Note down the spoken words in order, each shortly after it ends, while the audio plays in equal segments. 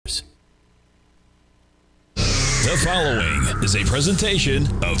The following is a presentation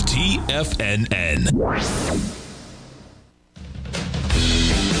of TFNN.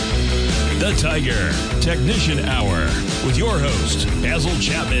 The Tiger Technician Hour with your host, Basil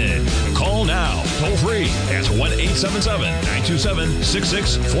Chapman. Call now, toll free at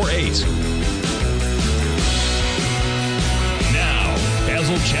 1-877-927-6648. Now,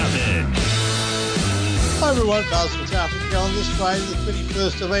 Basil Chapman. Hi everyone, Basil Chapman here on this Friday, the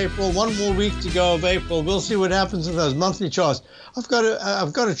 21st of April. One more week to go of April. We'll see what happens in those monthly charts. I've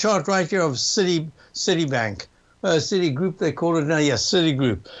got a chart right here of Citibank. Citigroup, they call it now. Yes,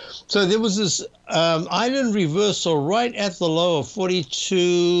 Citigroup. So there was this island reversal right at the low of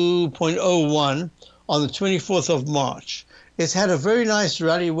 42.01 on the 24th of March. It's had a very nice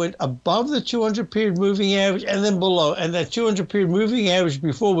rally, went above the 200-period moving average and then below. And that 200-period moving average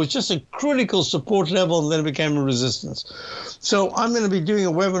before was just a critical support level, and then it became a resistance. So I'm going to be doing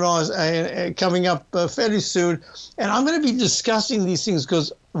a webinar coming up fairly soon, and I'm going to be discussing these things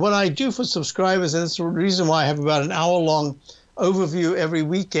because what I do for subscribers, and it's the reason why I have about an hour-long overview every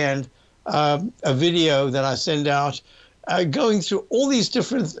weekend, a video that I send out, going through all these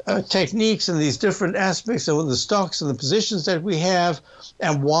different techniques and these different aspects of the stocks and the positions that we have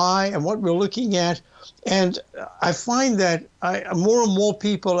and why and what we're looking at. And I find that more and more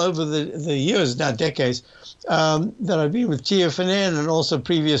people over the years, now decades, that I've been with TFNN and also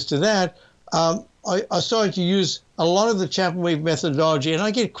previous to that, are starting to use a lot of the Chapman Wave methodology, and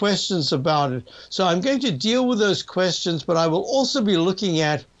I get questions about it. So I'm going to deal with those questions, but I will also be looking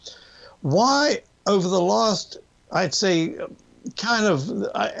at why over the last, I'd say, kind of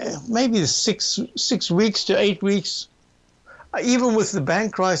maybe 6 weeks to 8 weeks, even with the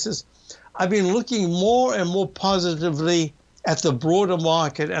bank crisis, I've been looking more and more positively at the broader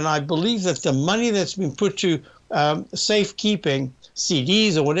market, and I believe that the money that's been put to safekeeping,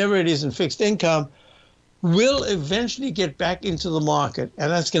 CDs or whatever it is in fixed income, will eventually get back into the market,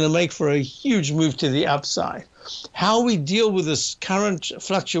 and that's going to make for a huge move to the upside. How we deal with this current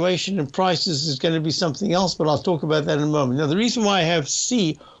fluctuation in prices is going to be something else, but I'll talk about that in a moment. Now, the reason why I have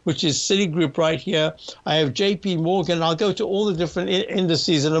C, which is Citigroup right here, I have JP Morgan. I'll go to all the different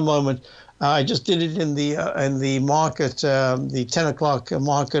indices in a moment. I just did it in the market, the 10 o'clock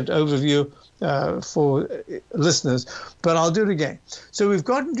market overview for listeners, but I'll do it again. So we've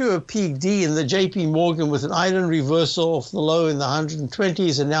gotten to a peak D in the JP Morgan with an island reversal off the low in the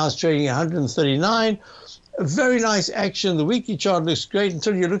 120s, and now it's trading 139. A very nice action. The weekly chart looks great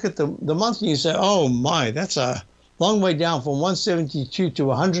until you look at the monthly and you say, oh my, that's a long way down from 172 to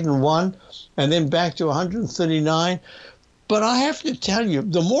 101 and then back to 139. But I have to tell you,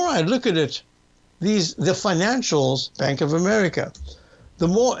 the more I look at it, the financials, Bank of America, the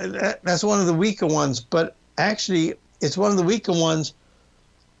more, that's one of the weaker ones, but actually it's one of the weaker ones,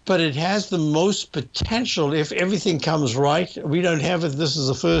 but it has the most potential if everything comes right. We don't have it. This is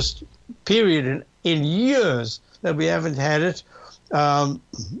the first period in years that we haven't had it. I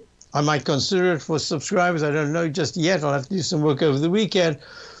might consider it for subscribers. I don't know just yet. I'll have to do some work over the weekend.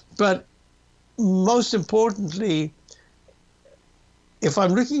 But most importantly, if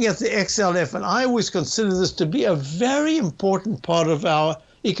I'm looking at the XLF, and I always consider this to be a very important part of our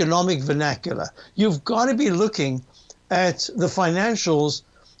economic vernacular, you've got to be looking at the financials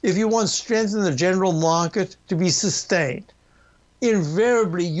if you want strength in the general market to be sustained.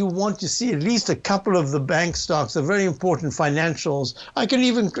 Invariably, you want to see at least a couple of the bank stocks, the very important financials. I can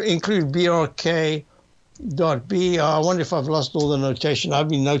even include BRK.B. I wonder if I've lost all the notation. I've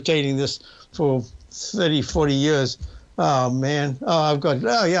been notating this for 30, 40 years. Oh, man.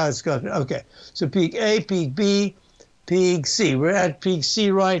 It's got it. Okay. So peak A, peak B, peak C. We're at peak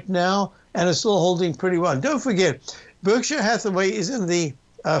C right now, and it's still holding pretty well. Don't forget, Berkshire Hathaway is in the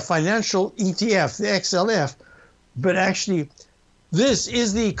financial ETF, the XLF, but actually, this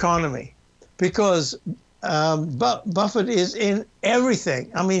is the economy because Buffett is in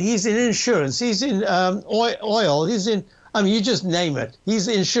everything. I mean, he's in insurance. He's in oil. He's in, you just name it. He's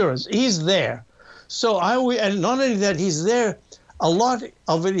insurance. He's there. So and not only that, he's there, a lot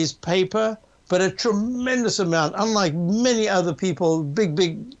of it is paper, but a tremendous amount, unlike many other people,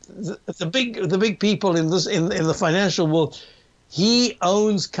 the big people in the financial world, he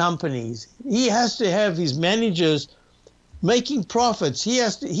owns companies. He has to have his managers making profits. He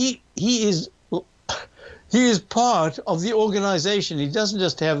is part of the organization. He doesn't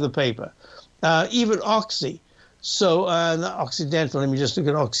just have the paper. Even Oxy. So Occidental, let me just look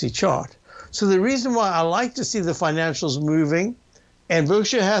at Oxy chart. So the reason why I like to see the financials moving, and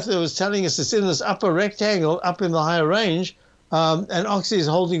Berkshire Hathaway was telling us it's in this upper rectangle up in the higher range, And Oxy is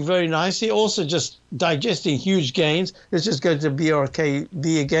holding very nicely, also just digesting huge gains. It's just going to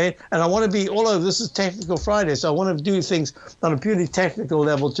BRKB again. And I want to be all over. This is Technical Friday, so I want to do things on a purely technical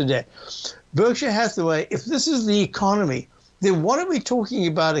level today. Berkshire Hathaway, if this is the economy, then what are we talking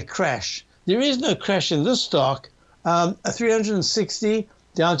about a crash? There is no crash in this stock. A 360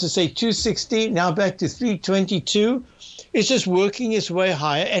 down to, say, 260, now back to 322. It's just working its way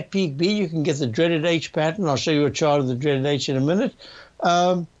higher. At peak B, you can get the dreaded H pattern. I'll show you a chart of the dreaded H in a minute.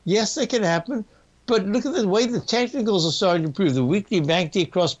 Yes, that can happen. But look at the way the technicals are starting to improve. The weekly MACD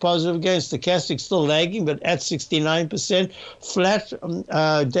cross positive again. Stochastic still lagging, but at 69%. Flat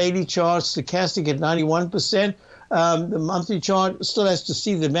daily chart, stochastic at 91%. The monthly chart still has to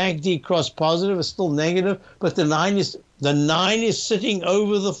see the MACD cross positive. It's still negative, but the 9 is sitting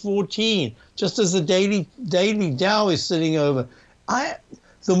over the 14, just as the daily Dow is sitting over.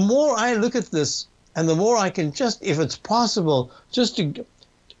 The more I look at this, and the more I can just, if it's possible, just to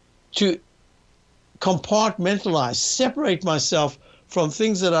compartmentalize, separate myself from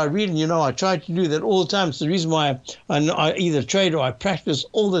things that I read. And, I try to do that all the time. It's the reason why I either trade or I practice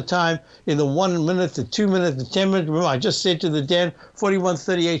all the time in the 1 minute, the 2 minute, the 10 minute. Remember, I just said to the den,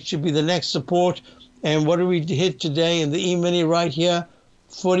 41.38 should be the next support. And what do we hit today in the E-mini right here?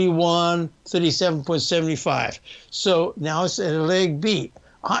 41.37.75. So now it's at a leg B.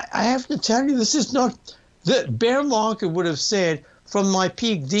 I have to tell you, this is not, the bear market would have said from my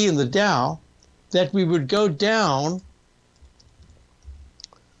peak D in the Dow that we would go down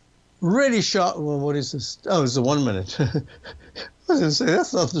really sharp. Well, what is this? Oh, it's the 1 minute. I was going to say,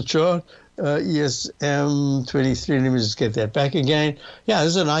 that's not the chart. ESM 23, let me just get that back again. Yeah,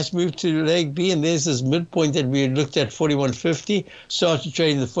 there's a nice move to leg B, and there's this midpoint that we had looked at, 41.50, start to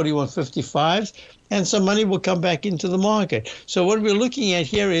trade in the 41.55s, and some money will come back into the market. So what we're looking at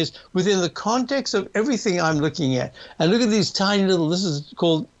here is within the context of everything I'm looking at, and look at these tiny little, this is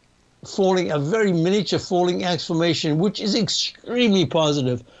called falling, a very miniature falling axe formation, which is extremely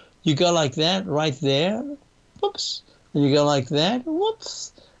positive. You go like that right there, whoops, and you go like that,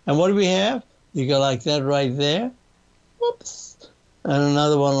 whoops. And what do we have? You go like that right there, whoops, and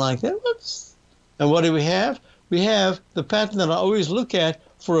another one like that, whoops. And what do we have? We have the pattern that I always look at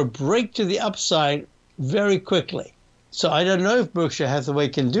for a break to the upside very quickly. So I don't know if Berkshire Hathaway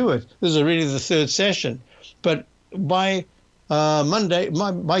can do it. This is already the third session. But by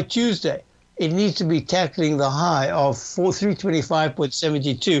by Tuesday, it needs to be tackling the high of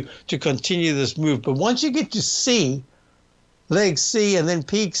 325.72 to continue this move. But once you get to C, leg C and then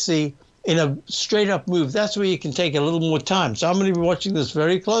peak C in a straight up move, that's where you can take a little more time. So I'm going to be watching this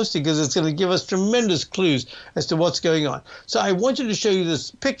very closely because it's going to give us tremendous clues as to what's going on. So I wanted to show you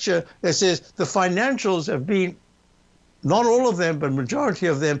this picture that says the financials have been, not all of them, but majority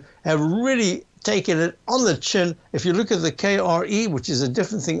of them have really taken it on the chin. If you look at the KRE, which is a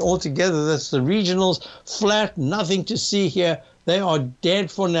different thing altogether, that's the regionals, flat, nothing to see here. They are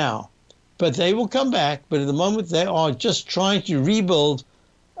dead for now. But they will come back. But at the moment, they are just trying to rebuild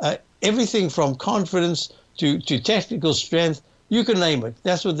everything from confidence to technical strength. You can name it.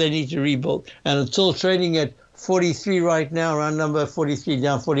 That's what they need to rebuild. And until trading at 43 right now, around number 43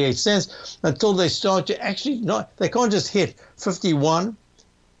 down 48 cents, until they start to actually they can't just hit 51.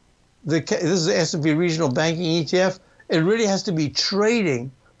 This is the S&P Regional Banking ETF. It really has to be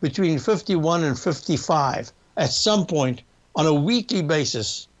trading between 51 and 55 at some point on a weekly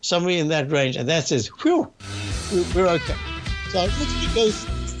basis. Somewhere in that range, and that says, whew, we're okay. So I want to go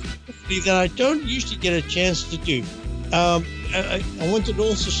quickly that I don't usually get a chance to do. I wanted to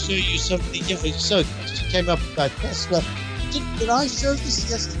also show you something. So it came up about Tesla. Did I show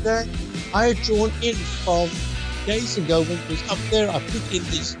this yesterday? I had drawn in from days ago when it was up there. I put in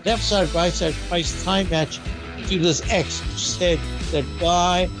this left side, right side price time match to this X, which said that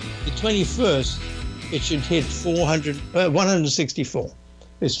by the 21st, it should hit 164.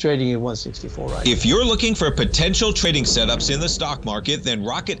 It's trading at 164 right now. If you're looking for potential trading setups in the stock market, then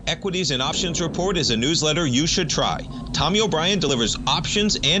Rocket Equities and Options Report is a newsletter you should try. Tommy O'Brien delivers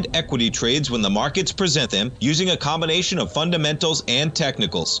options and equity trades when the markets present them using a combination of fundamentals and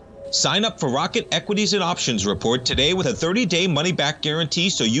technicals. Sign up for Rocket Equities and Options Report today with a 30-day money-back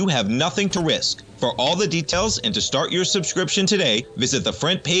guarantee so you have nothing to risk. For all the details and to start your subscription today, visit the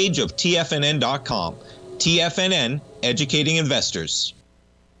front page of TFNN.com. TFNN, educating investors.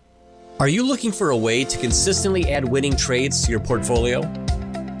 Are you looking for a way to consistently add winning trades to your portfolio?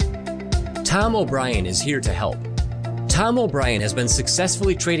 Tom O'Brien is here to help. Tom O'Brien has been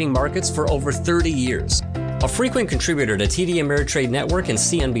successfully trading markets for over 30 years. A frequent contributor to TD Ameritrade Network and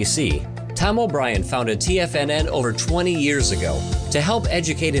CNBC, Tom O'Brien founded TFNN over 20 years ago to help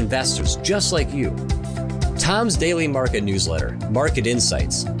educate investors just like you. Tom Tom's daily market newsletter, Market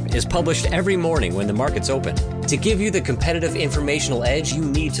Insights, is published every morning when the market's open to give you the competitive informational edge you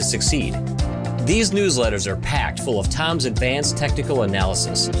need to succeed. These newsletters are packed full of Tom's advanced technical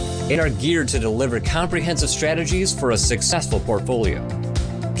analysis and are geared to deliver comprehensive strategies for a successful portfolio.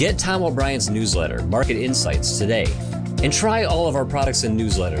 Get Tom O'Brien's newsletter, Market Insights, today and try all of our products and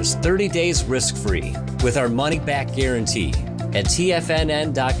newsletters 30 days risk-free with our money-back guarantee at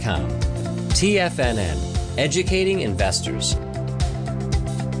TFNN.com. TFNN, educating investors.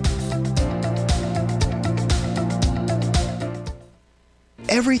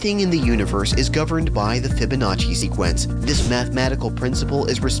 Everything in the universe is governed by the Fibonacci sequence. This mathematical principle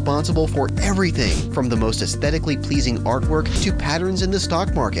is responsible for everything from the most aesthetically pleasing artwork to patterns in the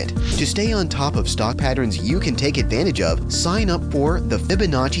stock market. To stay on top of stock patterns you can take advantage of, sign up for the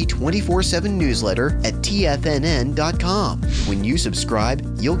Fibonacci 24/7 newsletter at TFNN.com. When you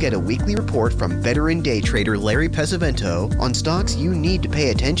subscribe, you'll get a weekly report from veteran day trader Larry Pesavento on stocks you need to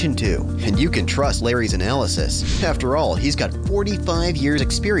pay attention to. And you can trust Larry's analysis. After all, he's got 45 years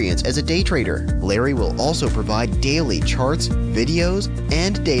experience as a day trader. Larry will also provide daily charts, videos,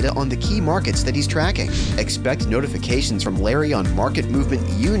 and data on the key markets that he's tracking. Expect notifications from Larry on market movement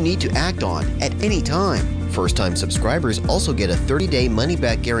you need to act on at any time. First-time subscribers also get a 30-day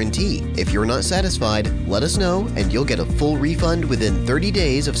money-back guarantee. If you're not satisfied, let us know and you'll get a full refund within 30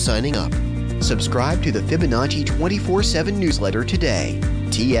 days of signing up. Subscribe to the Fibonacci 24/7 newsletter today.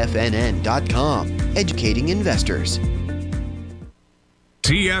 TFNN.com, educating investors.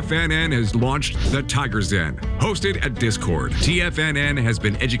 TFNN has launched the Tiger's Den, hosted at Discord. TFNN has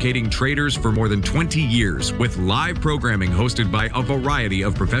been educating traders for more than 20 years with live programming hosted by a variety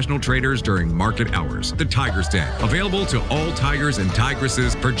of professional traders during market hours. The Tiger's Den, available to all tigers and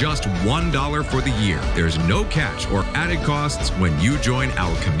tigresses for just $1 for the year. There's no catch or added costs when you join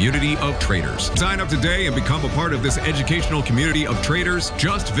our community of traders. Sign up today and become a part of this educational community of traders.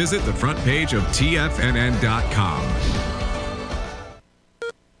 Just visit the front page of TFNN.com.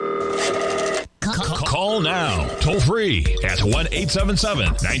 Call now, toll free at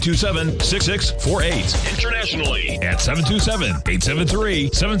 1-877-927-6648. Internationally at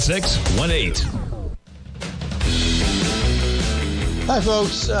 727-873-7618. Hi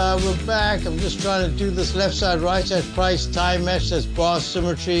folks, we're back. I'm just trying to do this left side, right side price time match. That's bar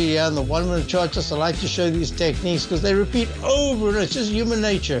symmetry on the 1 minute chart. Just I like to show these techniques because they repeat over and it's just human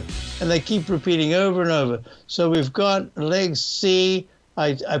nature and they keep repeating over and over. So we've got leg C.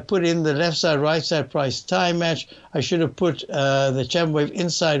 I put in the left side, right side price time match. I should have put the Chapman wave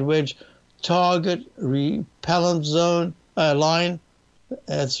inside wedge target repellent zone line.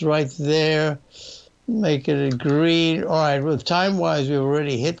 That's right there. Make it a green. All right, with time-wise, we've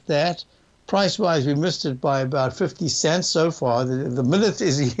already hit that. Price-wise, we missed it by about 50 cents so far. The minute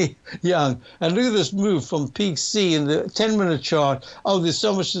is young. And look at this move from peak C in the 10-minute chart. Oh, there's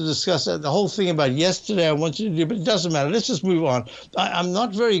so much to discuss. The whole thing about yesterday I want you to do, but it doesn't matter. Let's just move on. I'm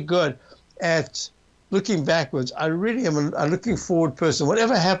not very good at looking backwards. I really am a looking forward person.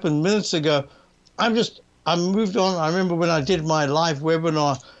 Whatever happened minutes ago, I moved on. I remember when I did my live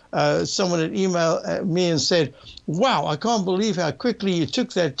webinar, someone had emailed me and said, wow, I can't believe how quickly you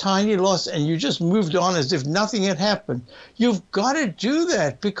took that tiny loss and you just moved on as if nothing had happened. You've got to do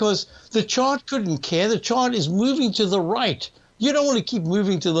that because the chart couldn't care. The chart is moving to the right. You don't want to keep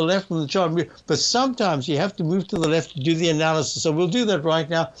moving to the left when the chart moves, but sometimes you have to move to the left to do the analysis. So we'll do that right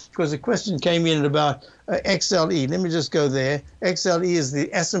now because the question came in about XLE. Let me just go there. XLE is the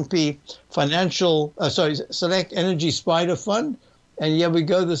S&P Select Energy Spider Fund. And here we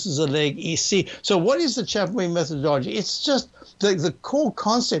go. This is a leg EC. So what is the Chapman wave methodology? It's just the core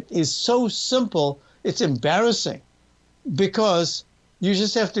concept is so simple, it's embarrassing because you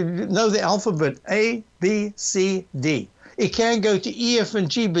just have to know the alphabet A, B, C, D. It can go to E, F, and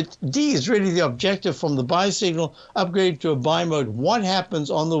G, but D is really the objective from the buy signal, upgrade to a buy mode. What happens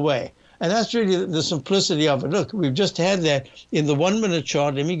on the way? And that's really the simplicity of it. Look, we've just had that in the 1 minute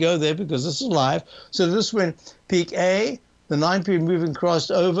chart. Let me go there because this is live. So this went peak A, the 9-period moving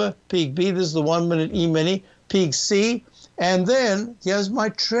crossed over, peak B, this is the 1 minute E-mini, peak C, and then here's my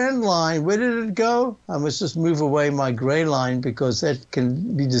trend line. Where did it go? I must just move away my gray line because that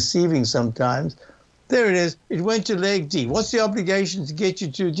can be deceiving sometimes. There it is. It went to leg D. What's the obligation to get you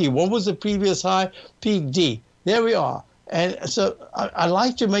to D? What was the previous high? Peak D. There we are. And so I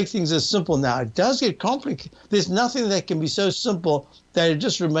like to make things as simple now. It does get complicated. There's nothing that can be so simple that it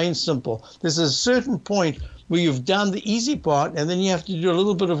just remains simple. There's a certain point where you've done the easy part, and then you have to do a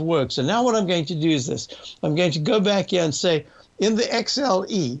little bit of work. So now what I'm going to do is this. I'm going to go back here and say, in the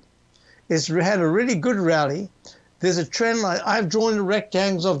XLE, it's had a really good rally. there's a trend line. I've drawn the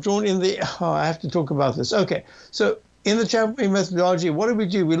rectangles. I've drawn in the, I have to talk about this. Okay, so in the Chapman methodology, what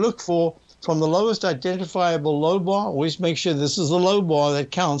do? We look for, from the lowest identifiable low bar, always make sure this is the low bar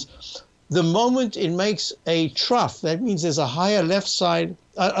that counts. The moment it makes a trough, that means there's a higher left side,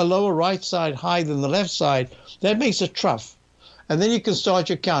 a lower right side high than the left side, that makes a trough. And then you can start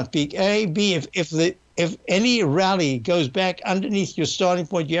your count. Peak A, B, if any rally goes back underneath your starting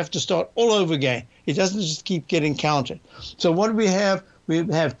point, you have to start all over again. It doesn't just keep getting counted. So what do we have? We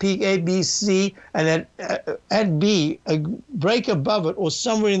have peak A, B, C, and at B, a break above it or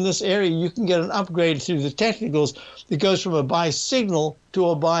somewhere in this area, you can get an upgrade through the technicals that goes from a buy signal to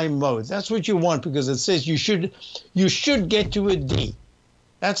a buy mode. That's what you want, because it says you should get to a D.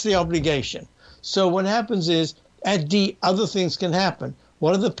 That's the obligation. So what happens is, at D, other things can happen.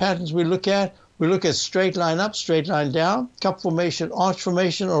 What are the patterns we look at? We look at straight line up, straight line down, cup formation, arch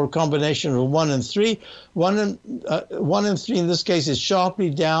formation, or a combination of 1 and 3. 1 and 3 in this case is sharply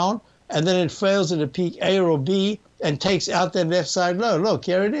down, and then it fails at a peak A or B and takes out that left side low. Look,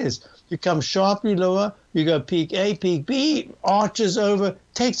 here it is. You come sharply lower, you go peak A, peak B, arches over,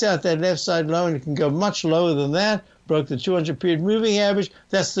 takes out that left side low, and it can go much lower than that. Broke the 200-period moving average.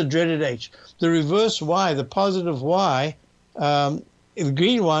 That's the dreaded H. The reverse Y, the positive Y, the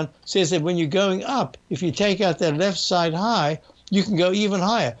green one, says that when you're going up, if you take out that left side high, you can go even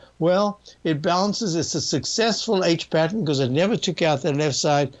higher. Well, it bounces. It's a successful H pattern because it never took out that left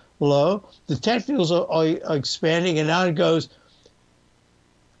side low. The technicals are expanding, and now it goes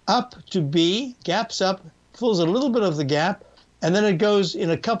up to B, gaps up, fills a little bit of the gap, and then it goes in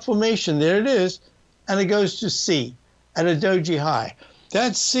a cup formation. There it is, and it goes to C at a doji high.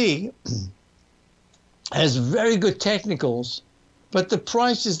 That C has very good technicals, but the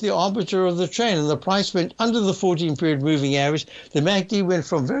price is the arbiter of the trend, and the price went under the 14-period moving average. The MACD went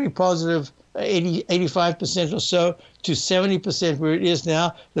from very positive 85% or so to 70% where it is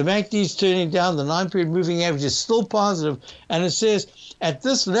now. The MACD is turning down. The 9-period moving average is still positive, and it says at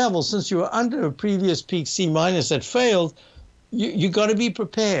this level, since you were under a previous peak C minus that failed, you got to be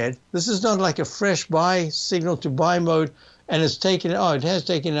prepared. This is not like a fresh buy signal to buy mode, and it's taken, it has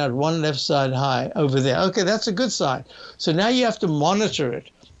taken out one left side high over there. Okay, that's a good sign. So now you have to monitor it.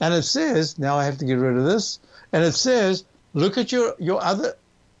 And it says, now I have to get rid of this, and it says, look at your other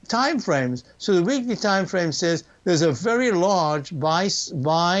time frames. So the weekly time frame says there's a very large buy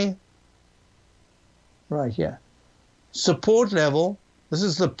right here, support level. This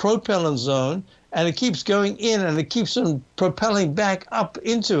is the propellant zone, and it keeps going in, and it keeps on propelling back up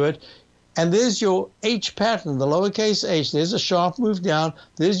into it. And there's your H pattern, the lowercase h. There's a sharp move down.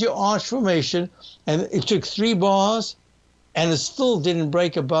 There's your arch formation. And it took 3 bars, and it still didn't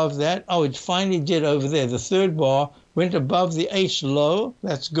break above that. Oh, it finally did over there. The third bar went above the H low.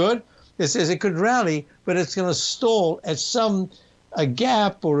 That's good. It says it could rally, but it's going to stall at a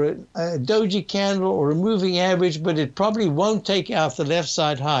gap or a doji candle or a moving average, but it probably won't take out the left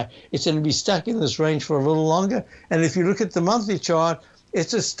side high. It's going to be stuck in this range for a little longer. And if you look at the monthly chart,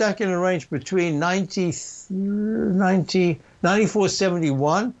 it's just stuck in a range between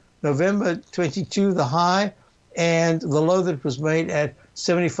 94.71, November 22, the high, and the low that was made at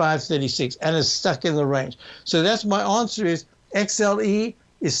 75.36, and it's stuck in the range. So that's my answer is XLE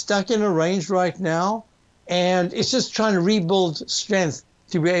is stuck in a range right now, and it's just trying to rebuild strength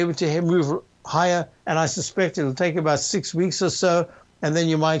to be able to move higher, and I suspect it'll take about 6 weeks or so, and then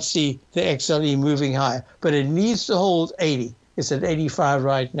you might see the XLE moving higher. But it needs to hold 80. It's at 85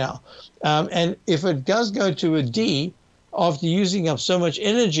 right now. And if it does go to a D after using up so much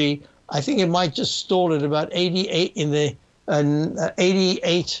energy, I think it might just stall at about 88 in the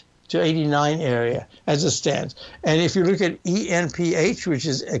 88 to 89 area as it stands. And if you look at ENPH, which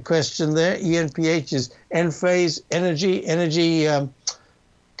is a question there, ENPH is Enphase Energy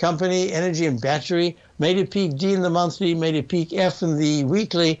Company, Energy and Battery, made a peak D in the monthly, made a peak F in the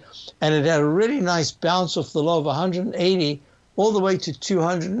weekly, and it had a really nice bounce off the low of 180 all the way to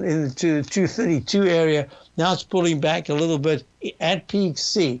 200 into 232 area. Now it's pulling back a little bit at peak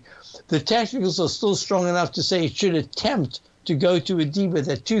C. The technicals are still strong enough to say it should attempt to go to a D, but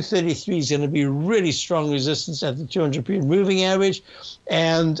that 233 is going to be really strong resistance at the 200-period moving average.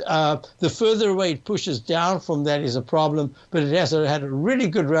 And the further away it pushes down from that is a problem, but it has had a really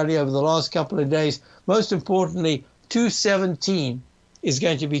good rally over the last couple of days. Most importantly, 217 is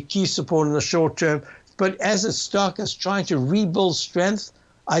going to be key support in the short term. But as a stock is trying to rebuild strength,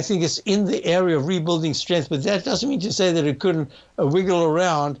 I think it's in the area of rebuilding strength. But that doesn't mean to say that it couldn't wiggle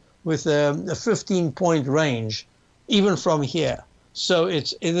around with a 15-point range, even from here. So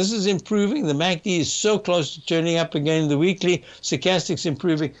this is improving. The MACD is so close to turning up again. The weekly stochastic's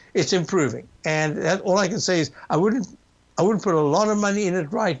improving. It's improving, and all I can say is I wouldn't put a lot of money in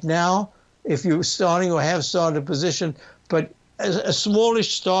it right now if you're starting or have started a position, but a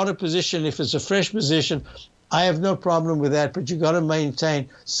smallish starter position, if it's a fresh position, I have no problem with that. But you got to maintain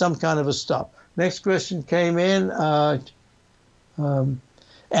some kind of a stop. Next question came in.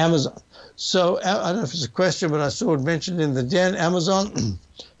 Amazon. So I don't know if it's a question, but I saw it mentioned in the den. Amazon,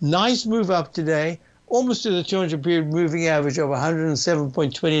 nice move up today, almost to the 200-period moving average of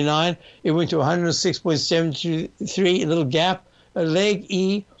 107.29. It went to 106.73, a little gap, a leg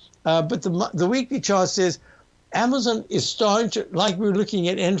E. But the weekly chart says Amazon is starting to, like we were looking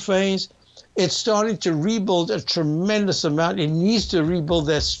at end phase, it's starting to rebuild a tremendous amount. It needs to rebuild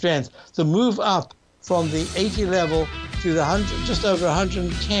that strength. The move up from the 80 level to the 100, just over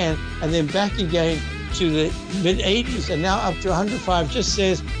 110, and then back again to the mid-80s, and now up to 105, just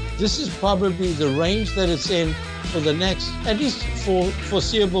says this is probably the range that it's in for the next, at least for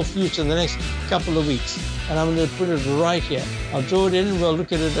foreseeable future, the next couple of weeks. And I'm going to put it right here. I'll draw it in, and we'll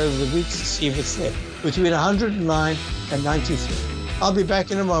look at it over the weeks to see if it's there, between 109 and 93. I'll be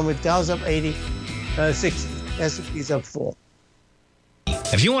back in a moment. Dow's up 80, 60. S&P's up 4.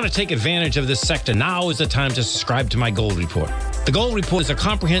 If you want to take advantage of this sector, now is the time to subscribe to my Gold Report. The Gold Report is a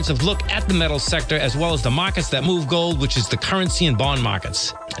comprehensive look at the metal sector as well as the markets that move gold, which is the currency and bond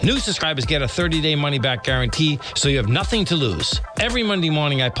markets. New subscribers get a 30-day money-back guarantee, so you have nothing to lose. Every Monday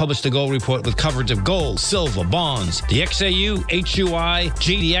morning, I publish the Gold Report with coverage of gold, silver, bonds, the XAU, HUI,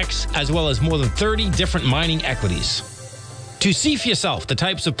 GDX, as well as more than 30 different mining equities. To see for yourself the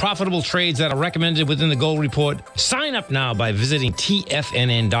types of profitable trades that are recommended within the Gold Report, sign up now by visiting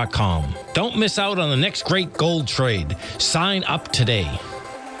TFNN.com. Don't miss out on the next great gold trade. Sign up today.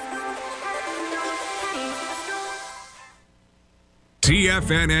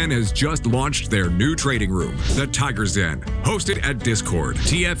 TFNN has just launched their new trading room, the Tiger's Den. Hosted at Discord,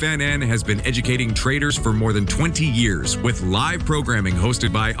 TFNN has been educating traders for more than 20 years with live programming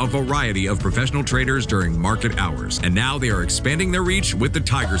hosted by a variety of professional traders during market hours. And now they are expanding their reach with the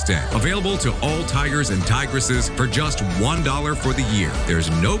Tiger's Den, available to all tigers and tigresses for just $1 for the year. There's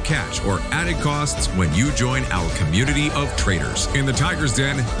no catch or added costs when you join our community of traders. In the Tiger's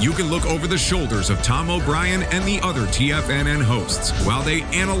Den, you can look over the shoulders of Tom O'Brien and the other TFNN hosts while they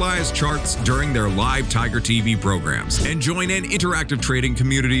analyze charts during their live Tiger TV programs, and join an interactive trading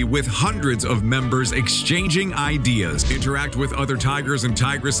community with hundreds of members exchanging ideas. Interact with other tigers and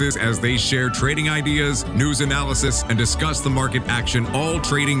tigresses as they share trading ideas, news analysis, and discuss the market action all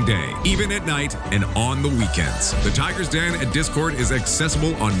trading day, even at night and on the weekends. The Tiger's Den at Discord is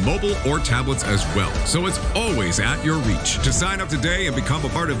accessible on mobile or tablets as well, so it's always at your reach. To sign up today and become a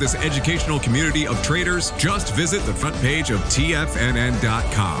part of this educational community of traders, just visit the front page of TFNN.com.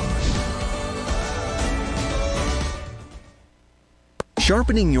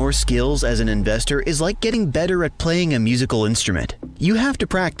 Sharpening your skills as an investor is like getting better at playing a musical instrument. You have to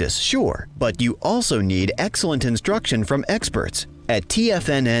practice, sure, but you also need excellent instruction from experts. At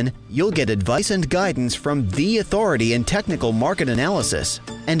TFNN, you'll get advice and guidance from the authority in technical market analysis.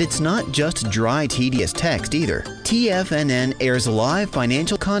 And it's not just dry, tedious text either. TFNN airs live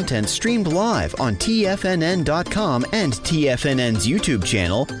financial content streamed live on TFNN.com and TFNN's YouTube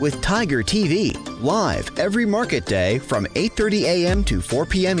channel with Tiger TV, live every market day from 8:30 a.m. to 4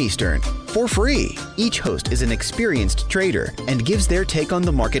 p.m. Eastern, for free. Each host is an experienced trader and gives their take on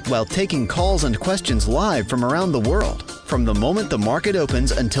the market while taking calls and questions live from around the world. From the moment the market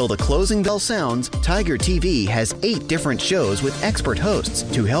opens until the closing bell sounds, Tiger TV has 8 different shows with expert hosts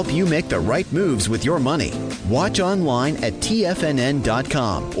to help you make the right moves with your money. Watch online at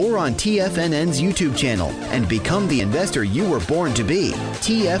TFNN.com or on TFNN's YouTube channel and become the investor you were born to be.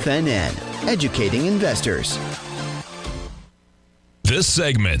 TFNN, educating investors. This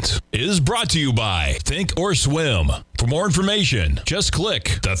segment is brought to you by Thinkorswim. For more information, just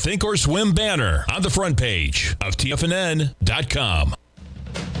click the Thinkorswim banner on the front page of TFNN.com.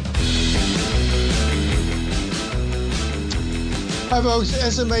 Hi folks,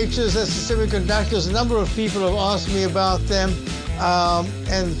 SMHs, that's the semiconductors. A number of people have asked me about them.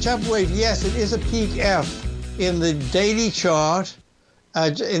 And Chapman wave, yes, it is a peak F in the daily chart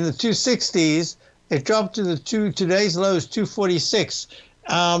in the 260s. It dropped to the today's low is 246.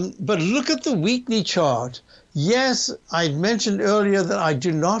 But look at the weekly chart. Yes, I mentioned earlier that I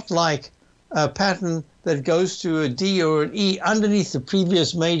do not like a pattern that goes to a D or an E underneath the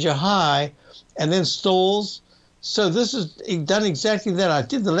previous major high and then stalls. So this is done exactly that. I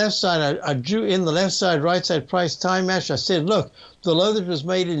did the left side. I drew in the left side, right side price time match. I said, look, the low that was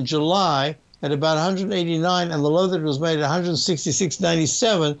made in July at about 189 and the low that was made at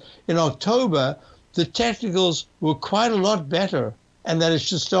 166.97 in October, the technicals were quite a lot better, and that it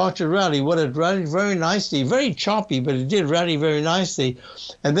should start to rally. What it rallied very nicely, very choppy, but it did rally very nicely.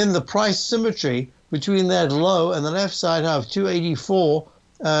 And then the price symmetry between that low and the left side high of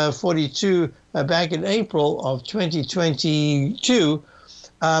 284.42 back in April of 2022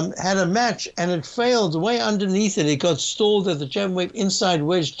 had a match, and it failed way underneath it. It got stalled at the Chapman Wave inside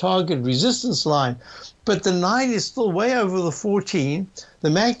wedge target resistance line. But the 9 is still way over the 14. The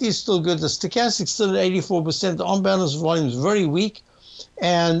MACD is still good. The stochastic is still at 84%. The on-balance volume is very weak.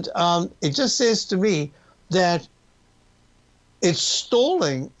 And it just says to me that it's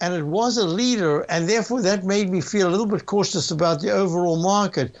stalling, and it was a leader, and therefore that made me feel a little bit cautious about the overall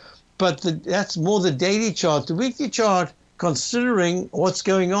market. But that's more the daily chart. The weekly chart, considering what's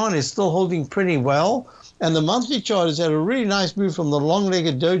going on, is still holding pretty well. And the monthly chart has had a really nice move from the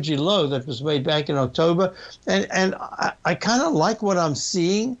long-legged doji low that was made back in October. And I kind of like what I'm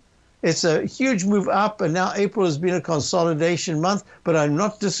seeing. It's a huge move up, and now April has been a consolidation month, but I'm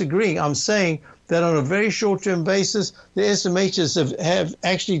not disagreeing. I'm saying that on a very short-term basis, the SMHs have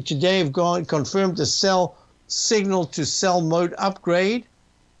actually today have confirmed a sell signal to sell mode upgrade.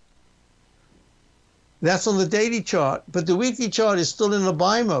 That's on the daily chart, but the weekly chart is still in a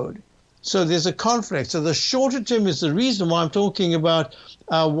buy mode. So there's a conflict. So the shorter term is the reason why I'm talking about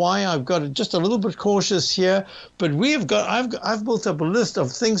why I've got just a little bit cautious here. But I've built up a list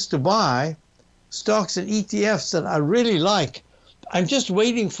of things to buy, stocks and ETFs that I really like. I'm just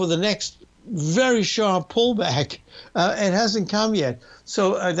waiting for the next very sharp pullback. It hasn't come yet.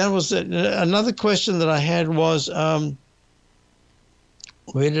 So that was another question that I had was, I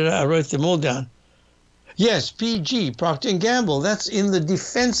wrote them all down. Yes, PG, Procter & Gamble. That's in the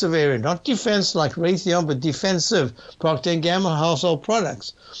defensive area, not defense like Raytheon, but defensive. Procter & Gamble household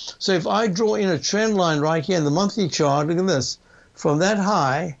products. So if I draw in a trend line right here in the monthly chart, look at this. From that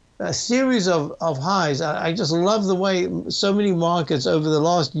high, a series of highs. I just love the way so many markets over the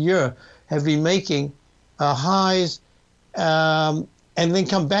last year have been making highs and then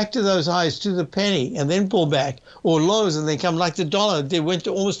come back to those highs to the penny and then pull back, or lows and then come like the dollar. They went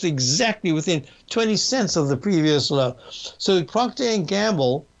to almost exactly within 20 cents of the previous low. So Procter &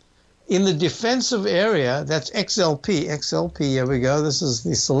 Gamble in the defensive area, that's XLP. XLP, here we go. This is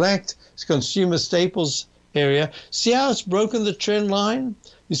the select, it's consumer staples area. See how it's broken the trend line?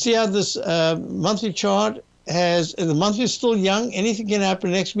 You see how this monthly chart has, the monthly is still young. Anything can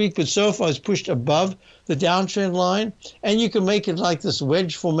happen next week, but so far it's pushed above the downtrend line. And you can make it like this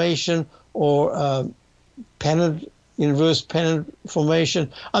wedge formation or pennant, inverse pennant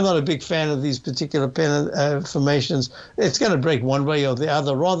formation. I'm not a big fan of these particular pennant formations. It's going to break one way or the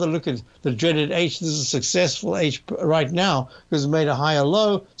other. Rather look at the dreaded H. This is a successful H right now because it made a higher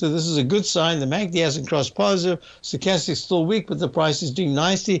low. So this is a good sign. The MACD hasn't crossed positive. Stochastic is still weak, but the price is doing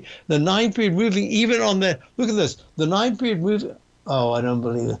nicely. The 9-period moving, even on the, look at this, the 9-period moving. Oh, I don't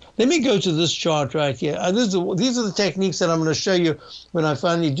believe it. Let me go to this chart right here. These are the techniques that I'm going to show you when I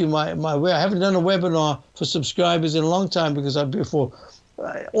finally do my I haven't done a webinar for subscribers in a long time because I've been for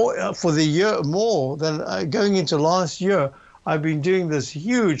the year more than going into last year. I've been doing this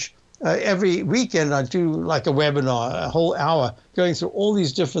huge every weekend. I do like a webinar, a whole hour, going through all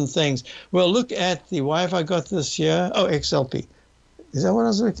these different things. Well, look at the, why have I got this here? Oh, XLP. Is that what I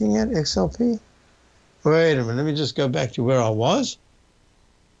was looking at, XLP? Wait a minute, let me just go back to where I was.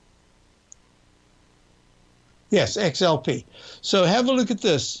 Yes, XLP. So have a look at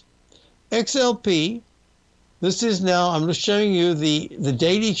this. XLP, this is now, I'm just showing you the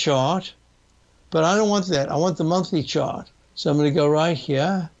daily chart, but I don't want that. I want the monthly chart. So I'm going to go right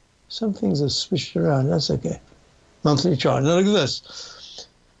here. Some things are switched around. That's okay. Monthly chart. Now look at this.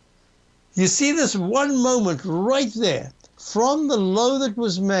 You see this one moment right there from the low that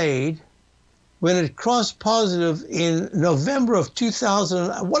was made when it crossed positive in November of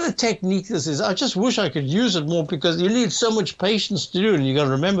 2000. What a technique this is. I just wish I could use it more because you need so much patience to do it, and you got to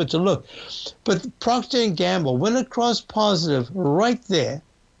remember to look. But Procter & Gamble, when it crossed positive right there,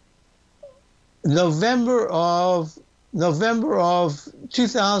 November of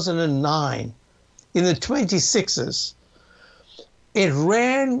 2009, in the 26s, it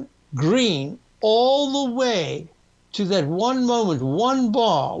ran green all the way to that one moment, one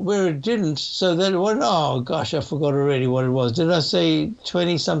bar where it didn't, so that it went, oh gosh, I forgot already what it was. Did I say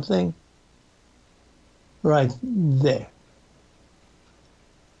 20 something? Right there.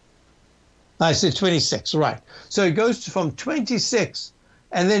 I said 26, right. So it goes from 26,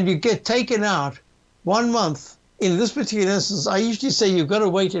 and then you get taken out 1 month. In this particular instance, I usually say you've got to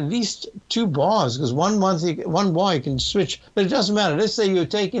wait at least 2 bars because 1 month, 1 bar you can switch, but it doesn't matter. Let's say you're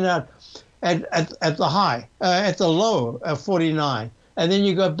taking out at the high, at the low of 49. And then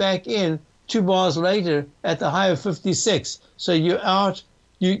you got back in 2 bars later at the high of 56. So you're out,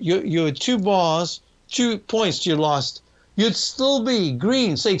 you're 2 bars, 2 points you lost. You'd still be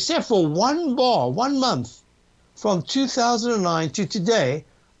green. So except for 1 bar, 1 month from 2009 to today,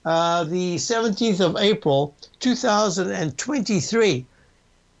 the 17th of April, 2023,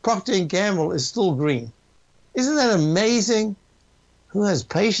 Procter & Gamble is still green. Isn't that amazing? Who has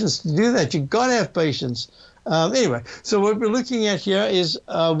patience to do that? You've got to have patience. Anyway, so what we're looking at here is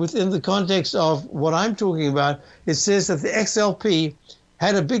within the context of what I'm talking about, it says that the XLP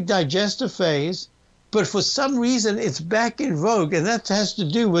had a big digestive phase, but for some reason it's back in vogue, and that has to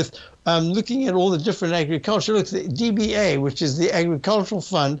do with looking at all the different agriculture. Look, the DBA, which is the Agricultural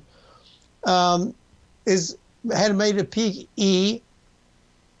Fund, had made a peak E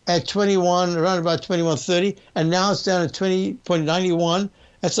at 21, around about 21.30, and now it's down at 20.91.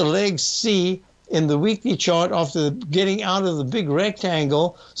 That's a leg C in the weekly chart after getting out of the big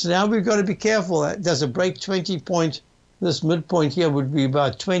rectangle. So now we've got to be careful. Does it break 20 point? This midpoint here would be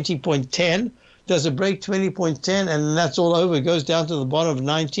about 20.10. Does it break 20.10 and that's all over? It goes down to the bottom of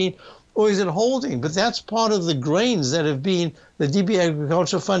 19, or is it holding? But that's part of the grains that have been. The DB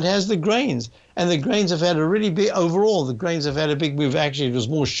Agricultural Fund has the grains, and the grains have had a really big overall. The grains have had a big move. Actually, it was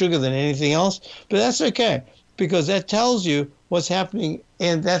more sugar than anything else, but that's okay because that tells you what's happening,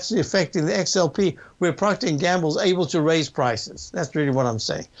 and that's affecting the XLP, where Procter & Gamble is able to raise prices. That's really what I'm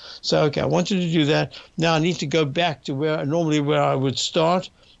saying. So, okay, I want you to do that. Now I need to go back to where I would start.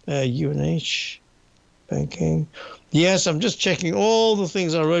 UNH, banking. Yes, I'm just checking all the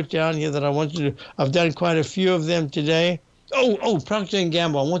things I wrote down here that I wanted to do. I've done quite a few of them today. Oh, Procter &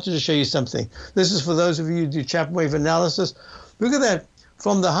 Gamble, I wanted to show you something. This is for those of you who do Chapman wave analysis. Look at that.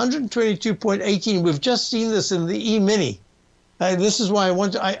 From the 122.18, we've just seen this in the E-mini. This is why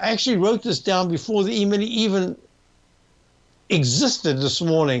I actually wrote this down before the E-mini even existed this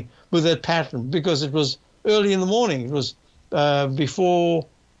morning with that pattern, because it was early in the morning. It was before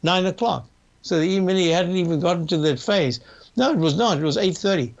 9 o'clock. So the E-mini hadn't even gotten to that phase. No, it was not. It was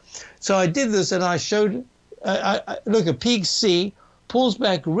 8:30. So I did this and I showed, look, a peak C pulls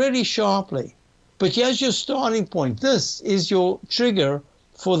back really sharply. But here's your starting point. This is your trigger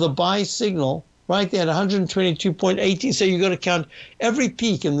for the buy signal right there at 122.18. So you've got to count every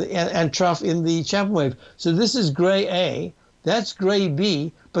peak and trough in the Chapman wave. So this is gray A. That's gray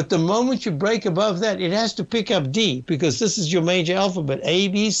B. But the moment you break above that, it has to pick up D, because this is your major alphabet, A,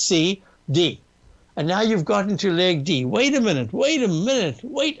 B, C, D. And now you've gotten to leg D. Wait a minute.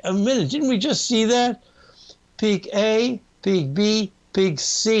 Didn't we just see that? Peak A, peak B, peak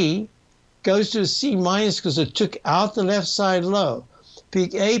C goes to a C minus because it took out the left side low.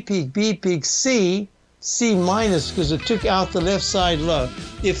 Peak A, peak B, peak C, C minus because it took out the left side low.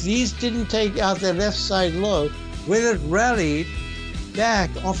 If these didn't take out their left side low, when it rallied back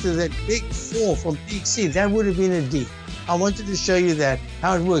after that big fall from peak C, that would have been a D. I wanted to show you that,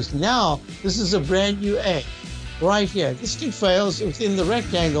 how it works. Now, this is a brand new A right here. This thing fails within the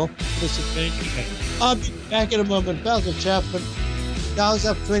rectangle. This is a brand new A. I'll be back in a moment. Basil Chapman. Dow's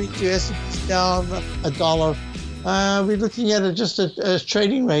up 22, S&P's down $1. We're looking at just a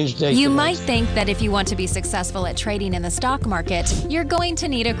trading range day. You might think that if you want to be successful at trading in the stock market, you're going to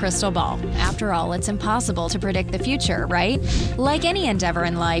need a crystal ball. After all, it's impossible to predict the future, right? Like any endeavor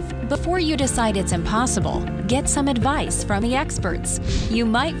in life, before you decide it's impossible, get some advice from the experts. You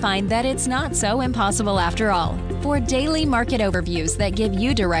might find that it's not so impossible after all. For daily market overviews that give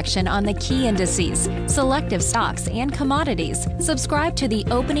you direction on the key indices, selective stocks, and commodities, subscribe to the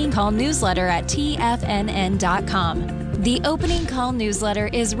Opening Call newsletter at TFNN.com. The Opening Call newsletter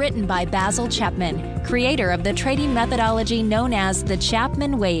is written by Basil Chapman, creator of the trading methodology known as the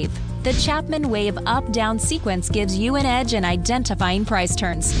Chapman Wave. The Chapman Wave up-down sequence gives you an edge in identifying price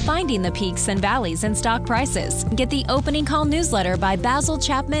turns, finding the peaks and valleys in stock prices. Get the Opening Call newsletter by Basil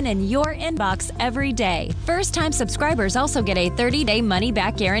Chapman in your inbox every day. First-time subscribers also get a 30-day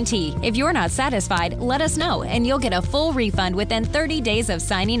money-back guarantee. If you're not satisfied, let us know, and you'll get a full refund within 30 days of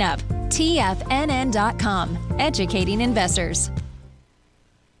signing up. TFNN.com, educating investors.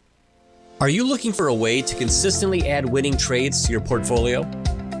 Are you looking for a way to consistently add winning trades to your portfolio?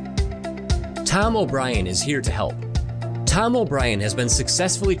 Tom O'Brien is here to help. Tom O'Brien has been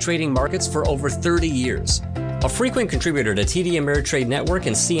successfully trading markets for over 30 years. A frequent contributor to TD Ameritrade Network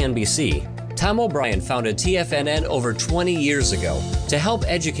and CNBC, Tom O'Brien founded TFNN over 20 years ago to help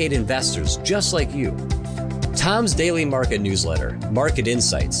educate investors just like you. Tom's daily market newsletter, Market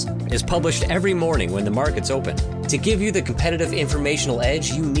Insights, is published every morning when the market's open to give you the competitive informational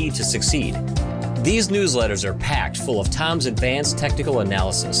edge you need to succeed. These newsletters are packed full of Tom's advanced technical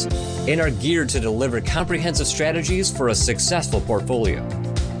analysis and are geared to deliver comprehensive strategies for a successful portfolio.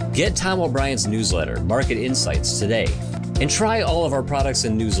 Get Tom O'Brien's newsletter, Market Insights, today, and try all of our products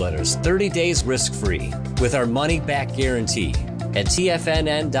and newsletters 30 days risk-free with our money-back guarantee at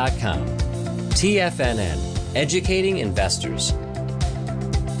TFNN.com. TFNN, educating investors.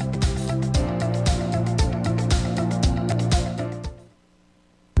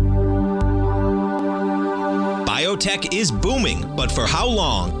 Biotech is booming, but for how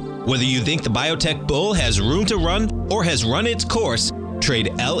long? Whether you think the biotech bull has room to run or has run its course, trade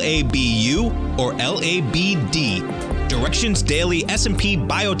LABU or LABD. Direction's daily S&P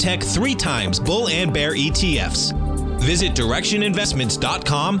Biotech 3 times bull and bear ETFs. Visit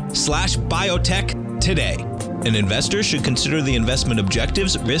directioninvestments.com/biotech today. An investor should consider the investment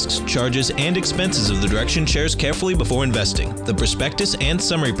objectives, risks, charges, and expenses of the Direction shares carefully before investing. The prospectus and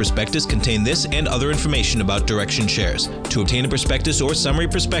summary prospectus contain this and other information about Direction shares. To obtain a prospectus or summary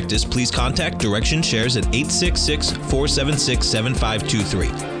prospectus, please contact Direction shares at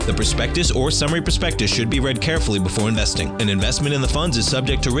 866-476-7523. The prospectus or summary prospectus should be read carefully before investing. An investment in the funds is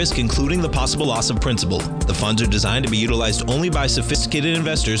subject to risk, including the possible loss of principal. The funds are designed to be utilized only by sophisticated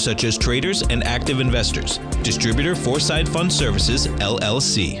investors such as traders and active investors. Distributor Foreside Fund Services,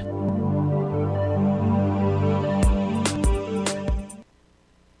 LLC.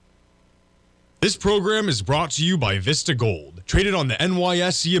 This program is brought to you by Vista Gold, traded on the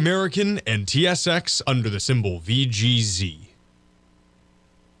NYSE American and TSX under the symbol VGZ.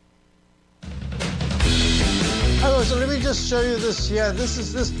 Hello, so let me just show you this here. This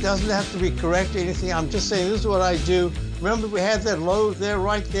doesn't have to be correct or anything. I'm just saying this is what I do. Remember, we had that low there,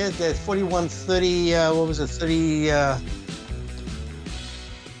 right there, that 4130, what was it, 30,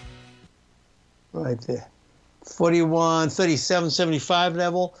 right there, 4137.75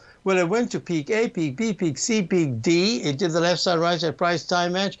 level. Well, it went to peak A, peak B, peak C, peak D. It did the left side, right side price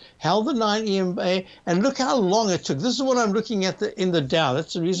time match, held the 9 EMA, and look how long it took. This is what I'm looking at in the Dow.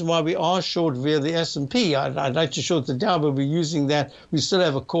 That's the reason why we are short via the S&P. I'd like to short the Dow, but we're using that. We still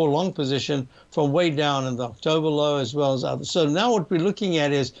have a core long position from way down in the October low as well as others. So now what we're looking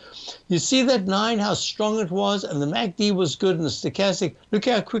at is, you see that 9, how strong it was, and the MACD was good, and the stochastic, look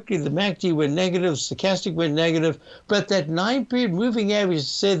how quickly the MACD went negative, stochastic went negative, but that 9-period moving average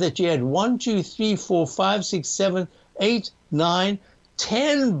said that you had 1, 2, 3, 4, 5, 6, 7, 8, 9,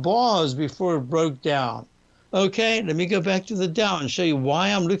 10 bars before it broke down. Okay, let me go back to the Dow and show you why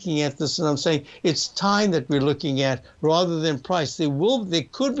I'm looking at this, and I'm saying it's time that we're looking at rather than price. There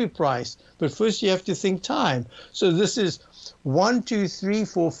could be price, but first you have to think time. So this is 1, 2, 3,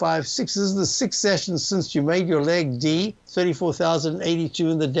 4, 5, 6. This is the 6th session since you made your leg D, 34,082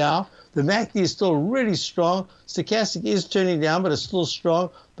 in the Dow. The MACD is still really strong. Stochastic is turning down, but it's still strong.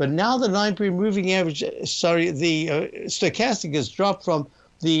 But now the 9-period moving average, the stochastic has dropped from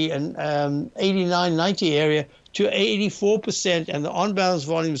the 89-90 area to 84%, and the on-balance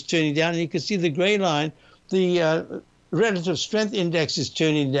volume is turning down. And you can see the gray line, the relative strength index is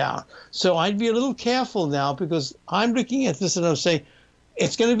turning down. So I'd be a little careful now, because I'm looking at this and I'm saying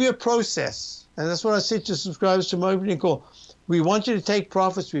it's going to be a process. And that's what I said to subscribers to my opening call. We want you to take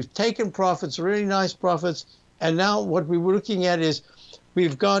profits. We've taken profits, really nice profits. And now what we were looking at is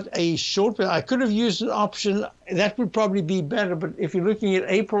we've got a short. I could have used an option. That would probably be better. But if you're looking at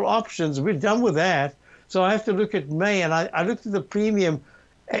April options, we're done with that. So I have to look at May. And I looked at the premium.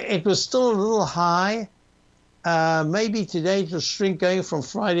 It was still a little high. Maybe today it'll shrink going from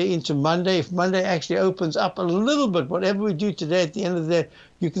Friday into Monday. If Monday actually opens up a little bit, whatever we do today, at the end of the day,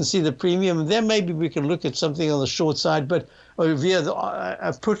 you can see the premium. And then maybe we can look at something on the short side, but or via the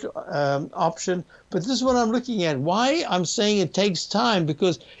put option. But this is what I'm looking at. Why I'm saying it takes time,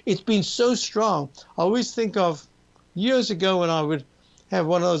 because it's been so strong. I always think of years ago when I would have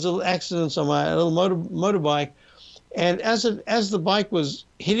one of those little accidents on my little motorbike, and as the bike was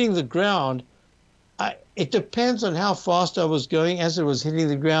hitting the ground, it depends on how fast I was going. As it was hitting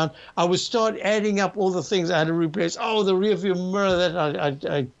the ground, I would start adding up all the things I had to replace. Oh, the rear view mirror, that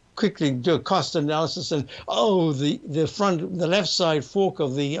I quickly do a cost analysis, and the left side fork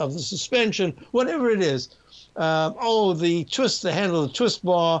of the suspension, whatever it is. The twist, the handle, the twist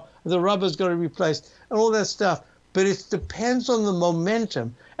bar, the rubber's got to be replaced, and all that stuff. But it depends on the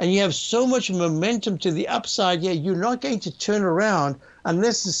momentum, and you have so much momentum to the upside. Yeah, you're not going to turn around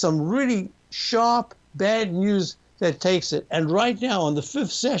unless there's some really sharp bad news that takes it. And right now on the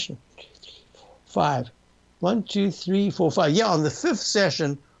 5th session, 5, 1, 2, 3, 4, 5. Yeah, on the 5th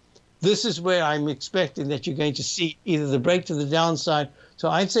session, this is where I'm expecting that you're going to see either the break to the downside, So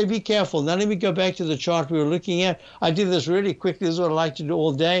I'd say be careful. Now let me go back to the chart we were looking at. I did this really quickly. This is what I like to do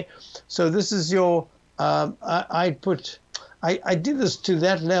all day. So this is your, I did this to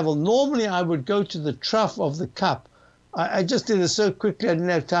that level. Normally I would go to the trough of the cup. I just did it so quickly I didn't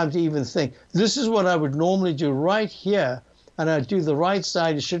have time to even think. This is what I would normally do right here. And I'd do the right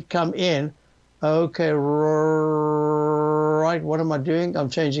side. It should come in. Okay, right. What am I doing?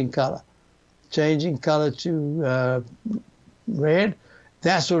 I'm changing color. Changing color to red.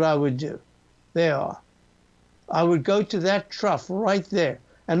 That's what I would do. There are. I would go to that trough right there.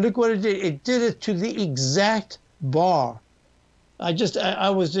 And look what it did. It did it to the exact bar. I'm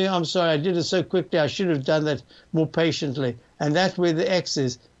sorry, I did it so quickly. I should have done that more patiently. And that's where the X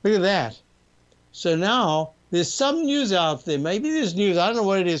is. Look at that. So now there's some news out there. Maybe there's news. I don't know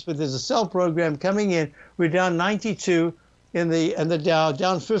what it is, but there's a sell program coming in. We're down 92 in the Dow,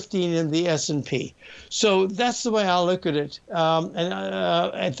 down 15 in the S&P. So that's the way I look at it.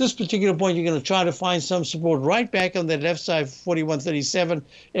 At this particular point, you're going to try to find some support right back on the left side, 41.37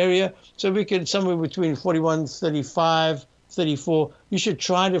 area. So we can somewhere between 41.35, 34. You should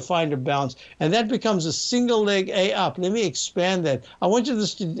try to find a bounce, and that becomes a single leg A up. Let me expand that. I want you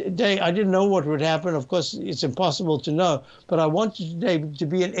this today. I didn't know what would happen. Of course, it's impossible to know, but I want you today to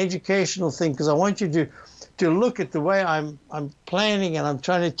be an educational thing, because I want you to look at the way I'm planning and I'm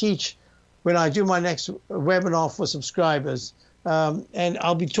trying to teach when I do my next webinar for subscribers. And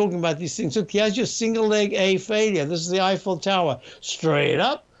I'll be talking about these things. Look, here's your single leg A failure. This is the Eiffel Tower. Straight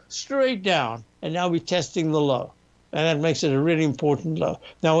up, straight down. And now we're testing the low. And that makes it a really important low.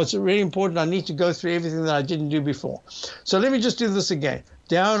 Now, what's really important, I need to go through everything that I didn't do before. So let me just do this again.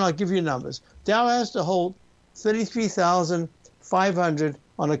 Dow, and I'll give you numbers. Dow has to hold 33,500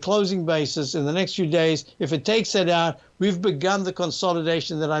 on a closing basis in the next few days. If it takes that out, we've begun the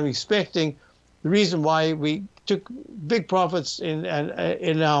consolidation that I'm expecting. The reason why we took big profits in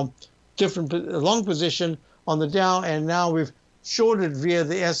our different long position on the Dow, and now we've shorted via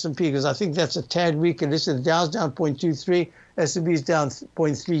the S&P, because I think that's a tad weaker. Listen, the Dow's down 0.23, S&P is down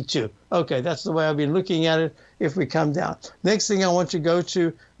 0.32. Okay, that's the way I've been looking at it if we come down. Next thing I want to go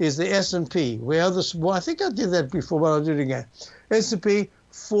to is the S&P. Where the, well, I think I did that before, but I'll do it again. S&P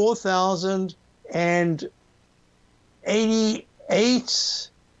 4,088,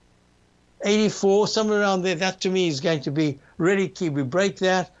 84, somewhere around there. That to me is going to be really key. We break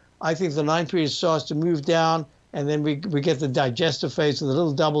that. I think the 9 period starts to move down, and then we get the digestive phase with a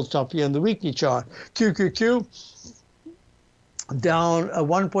little double top here in the weekly chart. QQQ down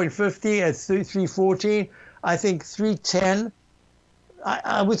 1.50 at 314. I think 310.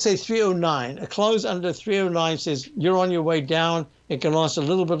 I would say 309. A close under 309 says you're on your way down. It can last a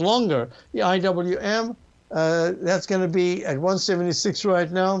little bit longer. The IWM, that's going to be at 176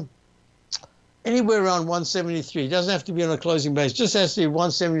 right now. Anywhere around 173. It doesn't have to be on a closing base. Just has to be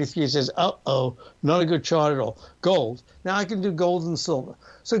 173. It says, uh-oh, not a good chart at all. Gold. Now I can do gold and silver.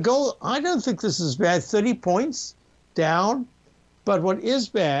 So gold, I don't think this is bad. 30 points down. But what is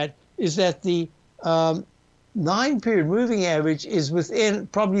bad is that the 9-period moving average is within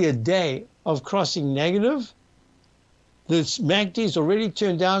probably a day of crossing negative. The MACD's already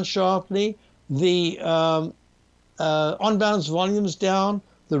turned down sharply. The on-balance volume's down.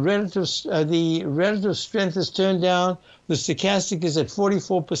 The relative strength is turned down. The stochastic is at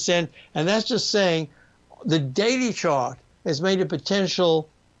 44%. And that's just saying the daily chart has made a potential.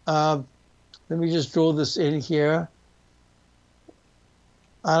 Let me just draw this in here.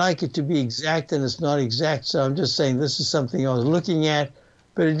 I like it to be exact, and it's not exact. So I'm just saying this is something I was looking at.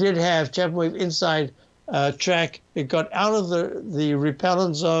 But it did have Chapman wave inside track. It got out of the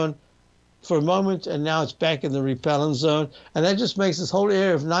repellent zone for a moment, and now it's back in the repellent zone. And that just makes this whole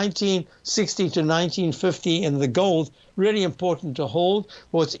area of 1960 to 1950 in the gold really important to hold.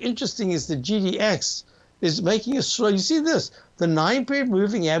 What's interesting is the GDX is making a slow. You see this? The 9-period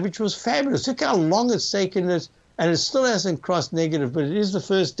moving average was fabulous. Look how long it's taken it, and it still hasn't crossed negative, but it is the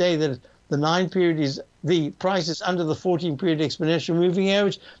first day that the 9-period is, the price is under the 14-period exponential moving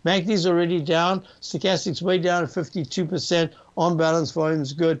average. MACD's already down. Stochastic's way down at 52%. On balance,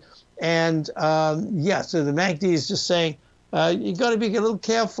 volume's good. And yeah, so the MACD is just saying you got to be a little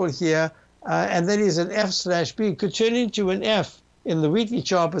careful here. And that is an F/B. It could turn into an F in the weekly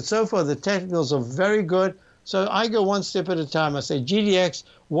chart, but so far the technicals are very good. So I go one step at a time. I say GDX,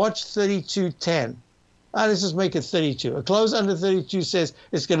 watch 32.10. Let's just make it 32. A close under 32 says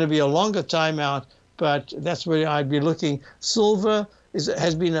it's going to be a longer timeout, but that's where I'd be looking. Silver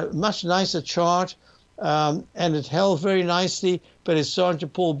has been a much nicer chart. And it held very nicely, but it's starting to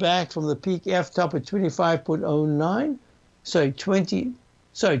pull back from the peak F top at 25.09. Sorry,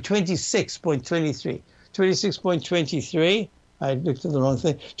 26.23. 26.23. I looked at the wrong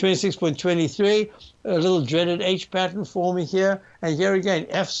thing. 26.23, a little dreaded H pattern forming here. And here again,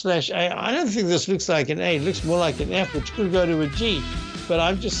 F/A. I don't think this looks like an A. It looks more like an F, which could go to a G. But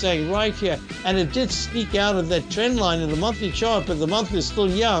I'm just saying right here. And it did sneak out of that trend line in the monthly chart, but the monthly is still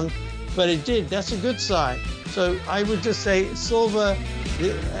young. But it did. That's a good sign. So I would just say silver,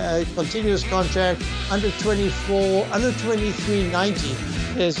 continuous contract, under 24, under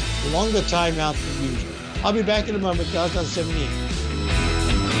 23.90. There's longer time out than usual. I'll be back in a moment. Dow Jones 78.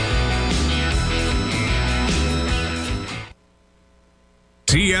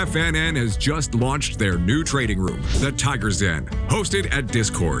 TFNN has just launched their new trading room, the Tiger's Den. Hosted at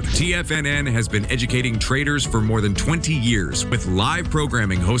Discord, TFNN has been educating traders for more than 20 years with live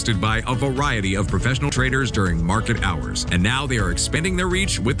programming hosted by a variety of professional traders during market hours. And now they are expanding their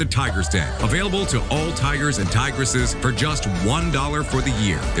reach with the Tiger's Den, available to all tigers and tigresses for just $1 for the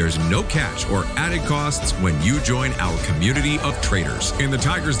year. There's no catch or added costs when you join our community of traders. In the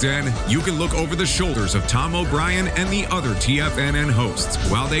Tiger's Den, you can look over the shoulders of Tom O'Brien and the other TFNN hosts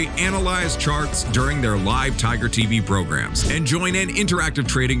while they analyze charts during their live Tiger TV programs, and join an interactive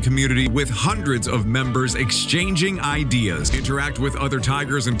trading community with hundreds of members exchanging ideas. Interact with other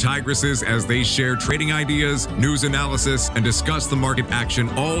tigers and tigresses as they share trading ideas, news analysis, and discuss the market action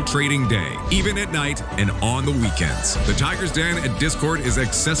all trading day, even at night and on the weekends. The Tiger's Den at Discord is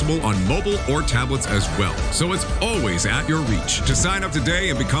accessible on mobile or tablets as well, so it's always at your reach. To sign up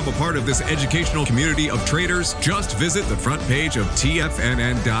today and become a part of this educational community of traders, just visit the front page of TFNN.com.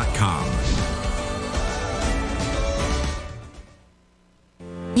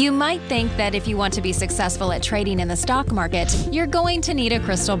 You might think that if you want to be successful at trading in the stock market, you're going to need a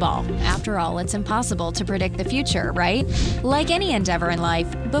crystal ball. After all, it's impossible to predict the future, right? Like any endeavor in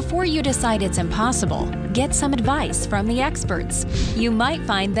life, before you decide it's impossible, get some advice from the experts. You might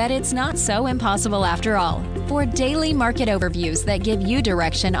find that it's not so impossible after all. For daily market overviews that give you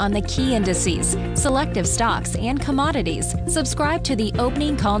direction on the key indices, selective stocks, and commodities, subscribe to the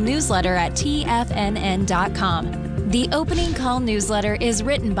Opening Call newsletter at TFNN.com. The Opening Call newsletter is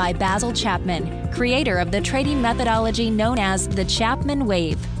written by Basil Chapman, creator of the trading methodology known as the Chapman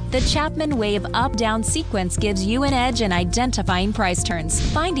Wave. The Chapman Wave up-down sequence gives you an edge in identifying price turns,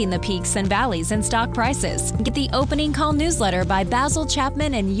 finding the peaks and valleys in stock prices. Get the Opening Call newsletter by Basil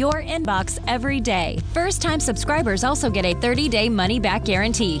Chapman in your inbox every day. First-time subscribers also get a 30-day money-back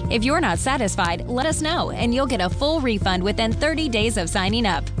guarantee. If you're not satisfied, let us know, and you'll get a full refund within 30 days of signing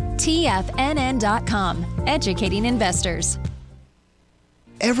up. TFNN.com, educating investors.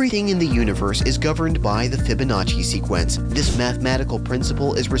 Everything in the universe is governed by the Fibonacci sequence. This mathematical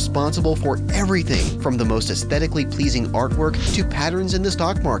principle is responsible for everything from the most aesthetically pleasing artwork to patterns in the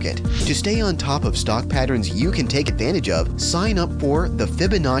stock market. To stay on top of stock patterns you can take advantage of, sign up for the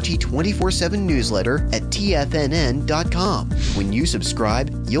Fibonacci 24/7 newsletter at TFNN.com. When you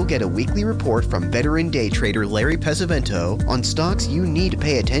subscribe, you'll get a weekly report from veteran day trader Larry Pesavento on stocks you need to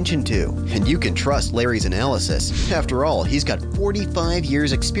pay attention to. And you can trust Larry's analysis. After all, he's got 45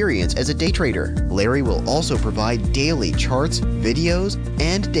 years experience as a day trader. Larry will also provide daily charts, videos,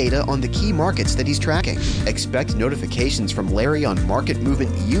 and data on the key markets that he's tracking. Expect notifications from Larry on market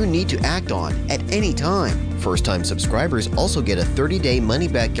movement you need to act on at any time. First-time subscribers also get a 30-day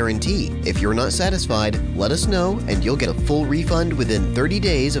money-back guarantee. If you're not satisfied, let us know and you'll get a full refund within 30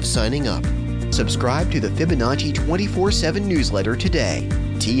 days of signing up. Subscribe to the Fibonacci 24/7 newsletter today.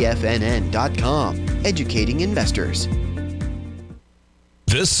 TFNN.com, educating investors.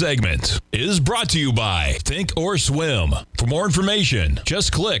 This segment is brought to you by Thinkorswim. For more information,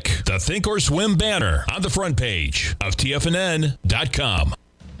 just click the Thinkorswim banner on the front page of TFNN.com.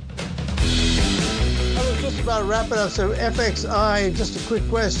 I was just about to wrap it up. So FXI, just a quick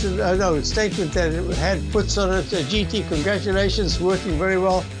question. Statement that it had puts on it. GT, congratulations, working very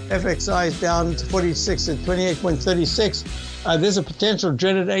well. FXI is down to 46 at 28.36. There's a potential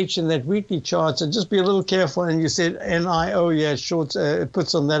dreaded H in that weekly chart, so just be a little careful. And you said NIO, yeah, short, it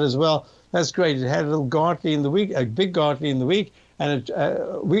puts on that as well. That's great. It had a little Gartley in the week, a big Gartley in the week, and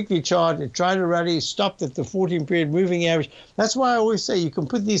a weekly chart. It tried to rally, stopped at the 14-period moving average. That's why I always say you can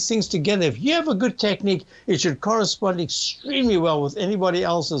put these things together. If you have a good technique, it should correspond extremely well with anybody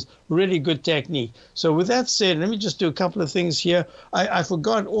else's really good technique. So with that said, let me just do a couple of things here. I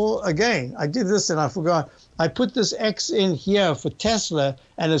forgot again. I did this and I forgot. I put this X in here for Tesla,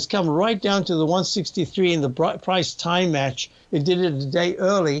 and it's come right down to the 163 in the price time match. It did it a day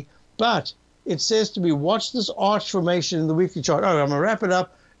early, but it says to me, watch this arch formation in the weekly chart. I'm going to wrap it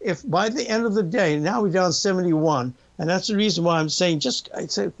up. If by the end of the day, now we're down 71, and that's the reason why I'm saying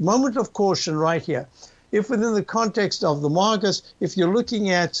it's a moment of caution right here. If within the context of the markets, if you're looking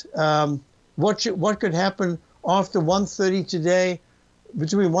at what could happen after 130 today,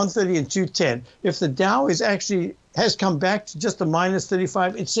 between 130 and 210. If the Dow has come back to just a minus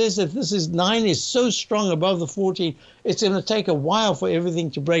 35, it says that this 9 is so strong above the 14, it's going to take a while for everything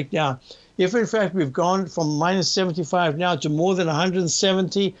to break down. If, in fact, we've gone from minus 75 now to more than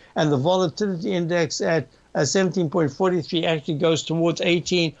 170, and the volatility index at 17.43 actually goes towards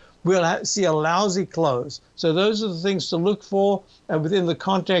 18, we'll see a lousy close. So those are the things to look for within the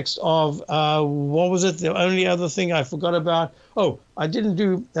context of, what was it? The only other thing I forgot about. Oh, I didn't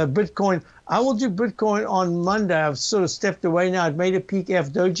do Bitcoin. I will do Bitcoin on Monday. I've sort of stepped away now. It made a peak F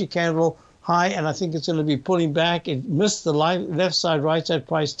doji candle high, and I think it's going to be pulling back. It missed the left side, right side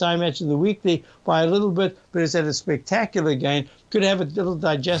price time edge in the weekly by a little bit, but it's at a spectacular gain. Could have a little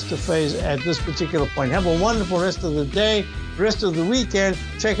digestive phase at this particular point. Have a wonderful rest of the day, rest of the weekend.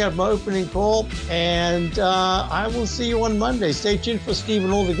 Check out my opening call, and I will see you on Monday. Stay tuned for Steve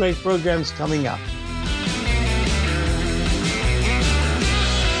and all the great programs coming up.